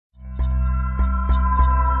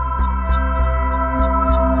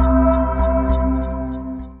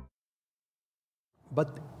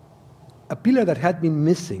But a pillar that had been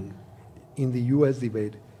missing in the US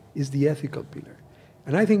debate is the ethical pillar.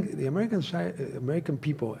 And I think the American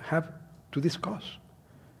people have to discuss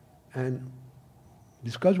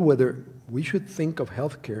whether we should think of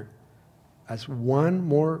healthcare as one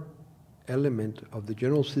more element of the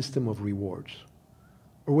general system of rewards,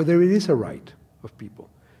 or whether it is a right of people.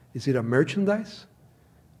 Is it a merchandise,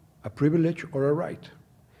 a privilege, or a right?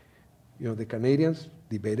 You know, the Canadians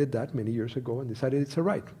debated that many years ago and decided it's a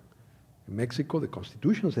right. In Mexico, the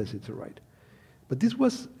Constitution says it's a right. But this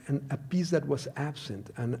was a piece that was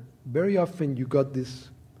absent, and very often you got this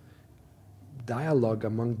dialogue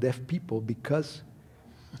among deaf people because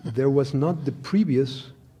there was not the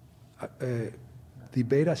previous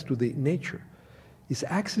debate as to the nature. Is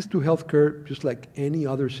access to healthcare just like any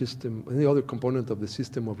other system, any other component of the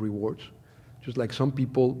system of rewards? Just like some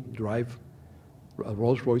people drive a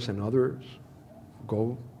Rolls Royce and others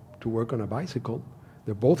go to work on a bicycle.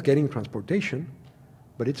 They're both getting transportation,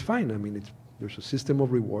 but it's fine. I mean, there's a system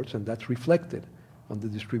of rewards, and that's reflected on the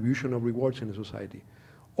distribution of rewards in a society.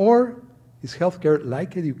 Or is healthcare,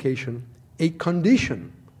 like education, a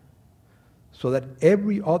condition so that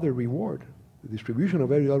every other reward, the distribution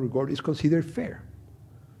of every other reward, is considered fair?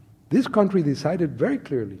 This country decided very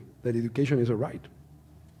clearly that education is a right.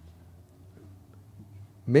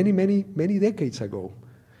 Many, many, many decades ago,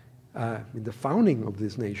 in the founding of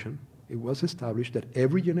this nation, it was established that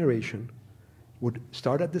every generation would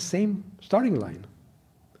start at the same starting line.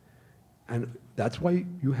 And that's why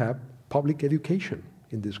you have public education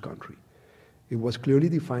in this country. It was clearly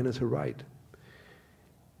defined as a right.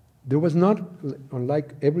 There was not,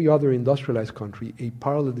 unlike every other industrialized country, a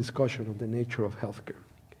parallel discussion of the nature of healthcare.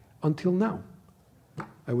 Until now.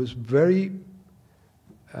 I was very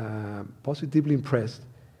positively impressed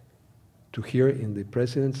to hear in the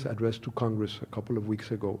President's address to Congress a couple of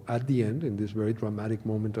weeks ago, at the end, in this very dramatic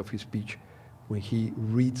moment of his speech, when he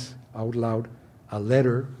reads out loud a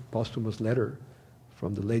letter, posthumous letter,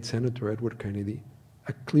 from the late Senator Edward Kennedy,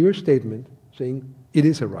 a clear statement saying it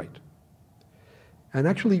is a right. And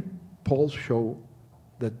actually, polls show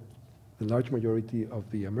that the large majority of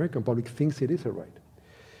the American public thinks it is a right.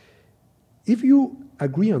 If you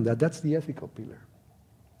agree on that, that's the ethical pillar.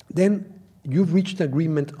 Then you've reached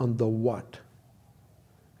agreement on the what.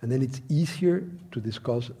 And then it's easier to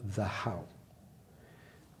discuss the how.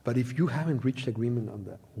 But if you haven't reached agreement on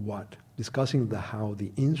the what, discussing the how,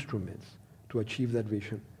 the instruments to achieve that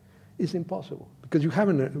vision, is impossible. Because you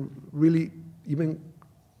haven't really even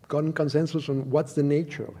gotten consensus on what's the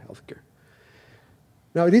nature of healthcare.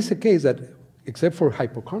 Now, it is the case that, except for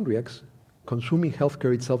hypochondriacs, consuming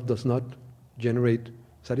healthcare itself does not generate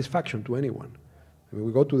satisfaction to anyone. I mean,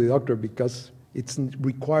 we go to the doctor because it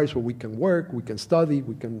requires so we can work, we can study,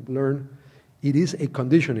 we can learn. It is a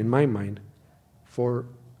condition, in my mind, for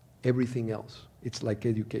everything else. It's like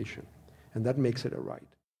education, and that makes it a right.